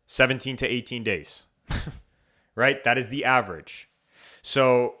 17 to 18 days, right? That is the average.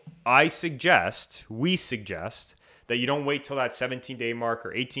 So we suggest that you don't wait till that 17-day mark or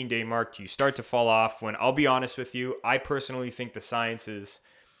 18-day mark till you start to fall off. When I'll be honest with you, I personally think the science is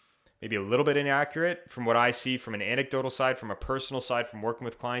maybe a little bit inaccurate from what I see from an anecdotal side, from a personal side, from working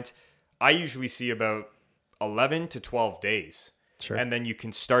with clients. I usually see about 11 to 12 days. Sure. And then you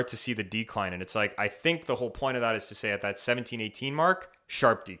can start to see the decline. And it's like, I think the whole point of that is to say at that 17, 18 mark,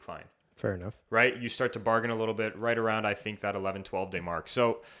 sharp decline. Fair enough. Right? You start to bargain a little bit right around, I think, that 11, 12-day mark.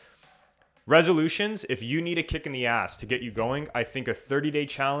 So resolutions, if you need a kick in the ass to get you going, I think a 30-day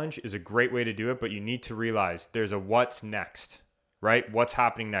challenge is a great way to do it, but you need to realize there's a what's next, right? What's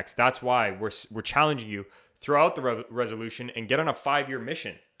happening next? That's why we're challenging you throughout the resolution and get on a 5-year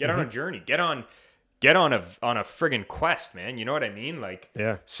mission. Get on a journey. Get on a friggin' quest, man. You know what I mean? Like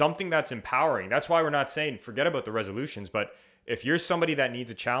something that's empowering. That's why we're not saying forget about the resolutions, but if you're somebody that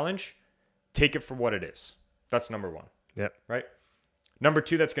needs a challenge, take it for what it is. That's number one. Yep. Right? Number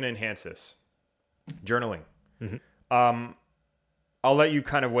two, that's going to enhance this. Journaling. I'll let you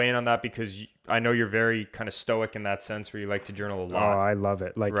kind of weigh in on that because I know you're very kind of stoic in that sense where you like to journal a lot. Oh, I love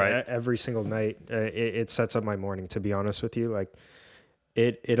it. Like right? Every single night, it sets up my morning, to be honest with you. Like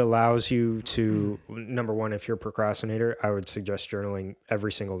it allows you to, number one, if you're a procrastinator, I would suggest journaling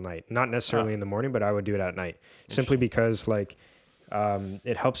every single night. Not necessarily in the morning, but I would do it at night. Simply because like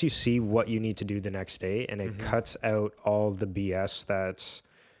it helps you see what you need to do the next day, and it cuts out all the BS that's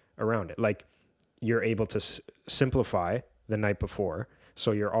around it. Like you're able to simplify the night before.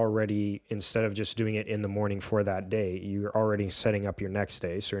 So you're already, instead of just doing it in the morning for that day, you're already setting up your next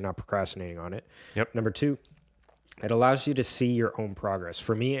day. So you're not procrastinating on it. Yep. Number two, it allows you to see your own progress.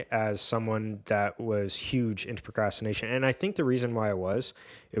 For me, as someone that was huge into procrastination, and I think the reason why it was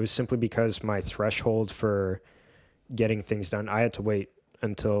simply because my threshold for getting things done, I had to wait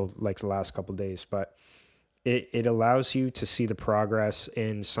until like the last couple of days, but it allows you to see the progress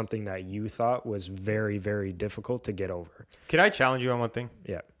in something that you thought was very, very difficult to get over. Can I challenge you on one thing?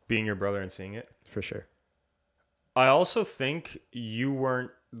 Yeah. Being your brother and seeing it? For sure. I also think you weren't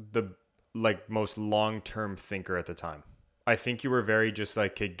the most long-term thinker at the time. I think you were very just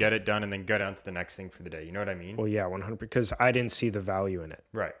like, okay, get it done and then get on to the next thing for the day. You know what I mean? Well, yeah, 100%. Because I didn't see the value in it.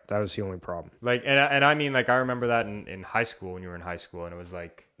 Right. That was the only problem. Like, and I mean, like, I remember that in high school when you were in high school, and it was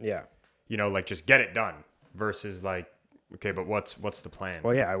like, yeah, you know, like just get it done versus like, okay, but what's the plan?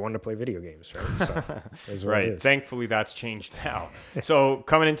 Well, yeah, I wanted to play video games, right? So that's what right. it is. Thankfully, that's changed now. So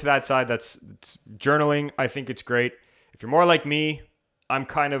coming into that side, it's journaling. I think it's great. If you're more like me, I'm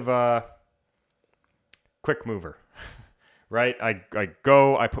kind of a quick mover, right? I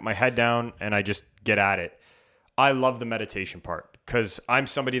go, I put my head down, and I just get at it. I love the meditation part because I'm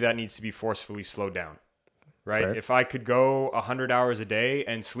somebody that needs to be forcefully slowed down, right? Fair. If I could go 100 hours a day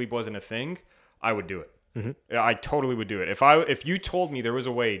and sleep wasn't a thing, I would do it. I totally would do it. If you told me there was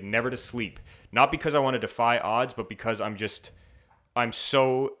a way never to sleep, not because I want to defy odds, but because I'm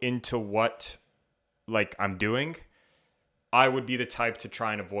so into what like I'm doing, I would be the type to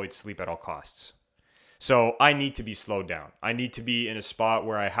try and avoid sleep at all costs. So I need to be slowed down. I need to be in a spot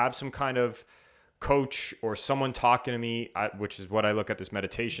where I have some kind of coach or someone talking to me, which is what I look at this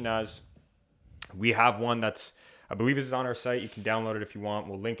meditation as. We have one that's, I believe is on our site. You can download it if you want.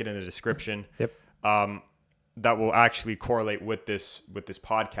 We'll link it in the description. Yep. That will actually correlate with this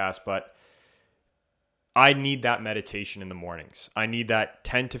podcast, but I need that meditation in the mornings. I need that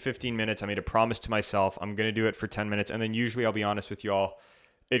 10 to 15 minutes. I made a promise to myself. I'm going to do it for 10 minutes. And then usually, I'll be honest with you all,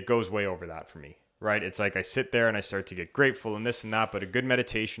 it goes way over that for me, right? It's like I sit there and I start to get grateful and this and that, but a good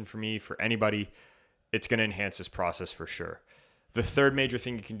meditation for me, for anybody, it's going to enhance this process for sure. The third major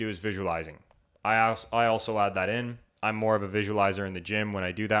thing you can do is visualizing. I also add that in. I'm more of a visualizer in the gym when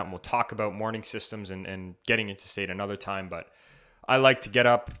I do that, and we'll talk about morning systems and getting into state another time, but I like to get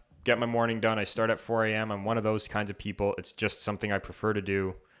up, get my morning done. I start at 4 a.m. I'm one of those kinds of people. It's just something I prefer to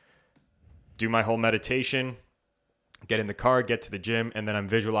do. Do my whole meditation, get in the car, get to the gym, and then I'm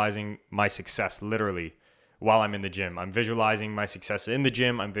visualizing my success literally while I'm in the gym. I'm visualizing my success in the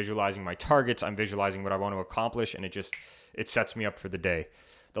gym. I'm visualizing my targets. I'm visualizing what I want to accomplish, and it sets me up for the day.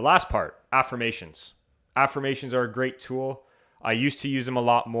 The last part, affirmations. Affirmations are a great tool. I used to use them a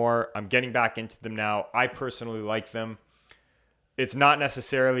lot more. I'm getting back into them now. I personally like them. It's not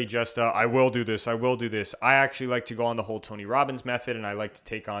necessarily just I will do this, I will do this. I actually like to go on the whole Tony Robbins method, and I like to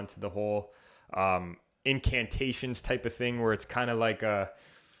take on to the whole incantations type of thing where it's kind of like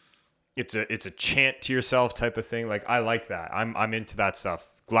it's a chant to yourself type of thing. Like I like that. I'm into that stuff.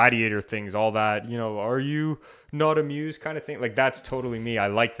 Gladiator things, all that, you know, are you not amused kind of thing. Like that's totally me. I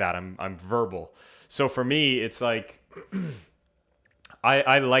like that. I'm verbal. So for me, it's like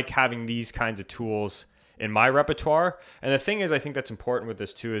I like having these kinds of tools in my repertoire. And the thing is, I think that's important with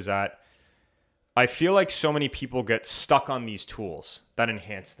this too, is that I feel like so many people get stuck on these tools that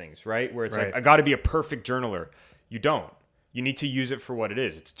enhance things, right? Where it's like, I got to be a perfect journaler. You don't. You need to use it for what it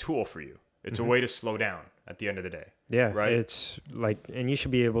is. It's a tool for you. It's a way to slow down at the end of the day. Yeah. Right. It's like, and you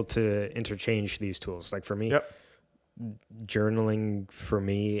should be able to interchange these tools. Like for me, journaling for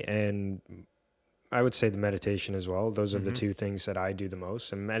me, and I would say the meditation as well. Those are the two things that I do the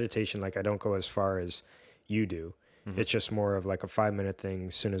most. And meditation, like I don't go as far as you do. It's just more of like a 5-minute thing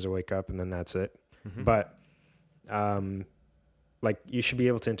as soon as I wake up, and then that's it. But like you should be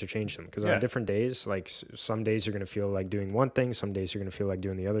able to interchange them, because on different days, like some days you're going to feel like doing one thing, some days you're going to feel like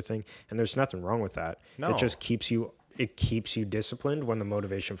doing the other thing, and there's nothing wrong with that. No. It just keeps you disciplined when the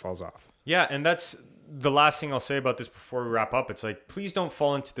motivation falls off. Yeah, and that's the last thing I'll say about this before we wrap up. It's like, please don't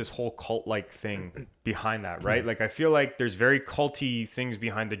fall into this whole cult-like thing behind that, right? Like I feel like there's very culty things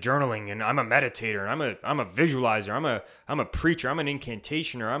behind the journaling, and I'm a meditator, and I'm a visualizer, I'm a preacher, I'm an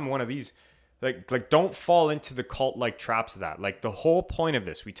incantationer, I'm one of these. Like don't fall into the cult-like traps of that. Like the whole point of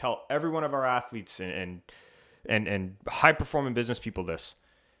this, we tell every one of our athletes and high-performing business people this.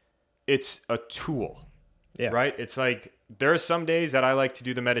 It's a tool, right? It's like there are some days that I like to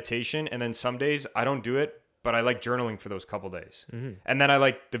do the meditation, and then some days I don't do it, but I like journaling for those couple days. And then I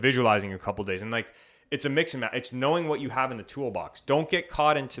like the visualizing a couple days. And like it's a mix and match. It's knowing what you have in the toolbox. Don't get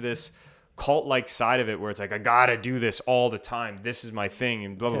caught into this cult-like side of it where it's like, I got to do this all the time. This is my thing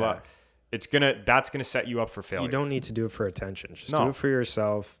and blah, blah, blah. That's gonna set you up for failure. You don't need to do it for attention. Just do it for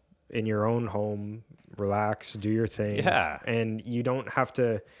yourself in your own home. Relax, do your thing. Yeah. And you don't have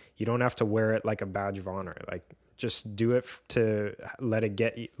to wear it like a badge of honor. Like just do it to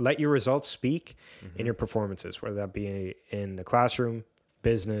let your results speak in your performances, whether that be in the classroom,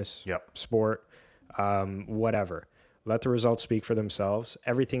 business, sport, whatever. Let the results speak for themselves.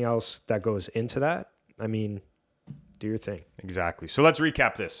 Everything else that goes into that, I mean, do your thing. Exactly. So let's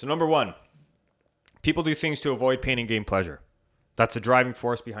recap this. So number 1, people do things to avoid pain and gain pleasure. That's the driving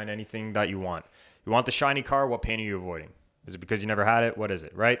force behind anything that you want. You want the shiny car. What pain are you avoiding? Is it because you never had it? What is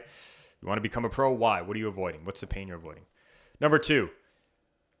it, right? You want to become a pro. Why? What are you avoiding? What's the pain you're avoiding? Number 2,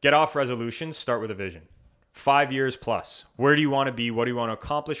 get off resolutions. Start with a vision. 5 years plus. Where do you want to be? What do you want to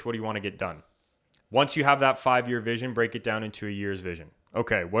accomplish? What do you want to get done? Once you have that 5-year vision, break it down into a year's vision.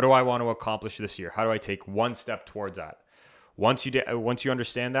 Okay, what do I want to accomplish this year? How do I take one step towards that? Once you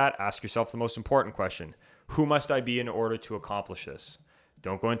understand that, ask yourself the most important question. Who must I be in order to accomplish this?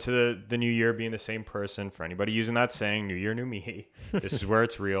 Don't go into the new year being the same person. For anybody using that saying, new year, new me, this is where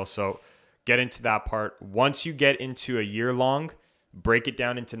it's real. So get into that part. Once you get into a year long, break it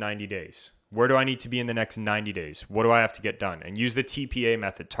down into 90 days. Where do I need to be in the next 90 days? What do I have to get done? And use the TPA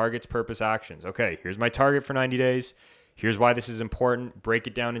method, targets, purpose, actions. Okay, here's my target for 90 days. Here's why this is important. Break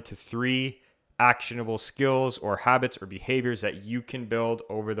it down into 3 actionable skills or habits or behaviors that you can build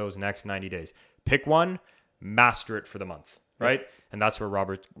over those next 90 days. Pick one, master it for the month, right? And that's where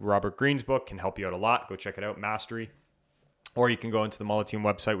Robert Greene's book can help you out a lot. Go check it out, Mastery. Or you can go into the Mullet Team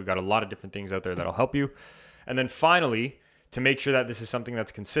website. We've got a lot of different things out there that'll help you. And then finally, to make sure that this is something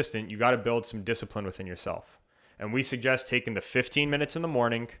that's consistent, you got to build some discipline within yourself. And we suggest taking the 15 minutes in the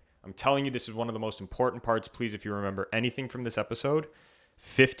morning. I'm telling you, this is one of the most important parts. Please, if you remember anything from this episode,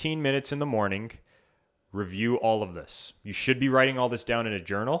 15 minutes in the morning, review all of this. You should be writing all this down in a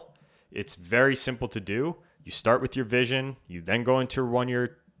journal. It's very simple to do. You start with your vision. You then go into one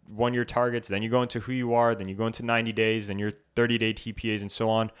year targets. Then you go into who you are. Then you go into 90 days. Then your 30-day TPAs and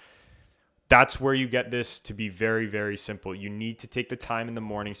so on. That's where you get this to be very, very simple. You need to take the time in the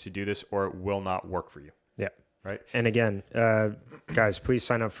mornings to do this, or it will not work for you. Yeah. Right. And again, guys, please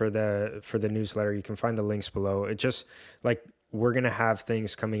sign up for the newsletter. You can find the links below. It just like we're going to have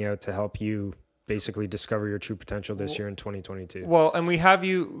things coming out to help you basically discover your true potential this year in 2022. Well, and we have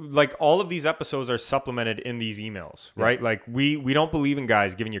you, like, all of these episodes are supplemented in these emails, right? Yeah. Like we don't believe in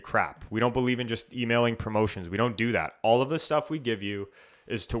guys giving you crap. We don't believe in just emailing promotions. We don't do that. All of the stuff we give you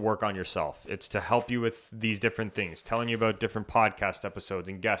is to work on yourself. It's to help you with these different things, telling you about different podcast episodes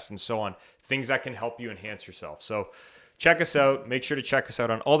and guests and so on, things that can help you enhance yourself. So check us out. Make sure to check us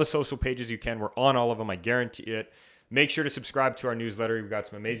out on all the social pages you can. We're on all of them. I guarantee it. Make sure to subscribe to our newsletter. We've got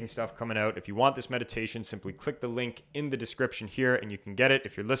some amazing stuff coming out. If you want this meditation, simply click the link in the description here and you can get it.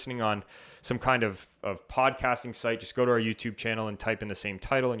 If you're listening on some kind of podcasting site, just go to our YouTube channel and type in the same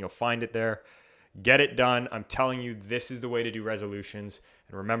title and you'll find it there. Get it done. I'm telling you, this is the way to do resolutions.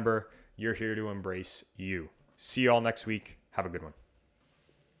 And remember, you're here to embrace you. See you all next week. Have a good one.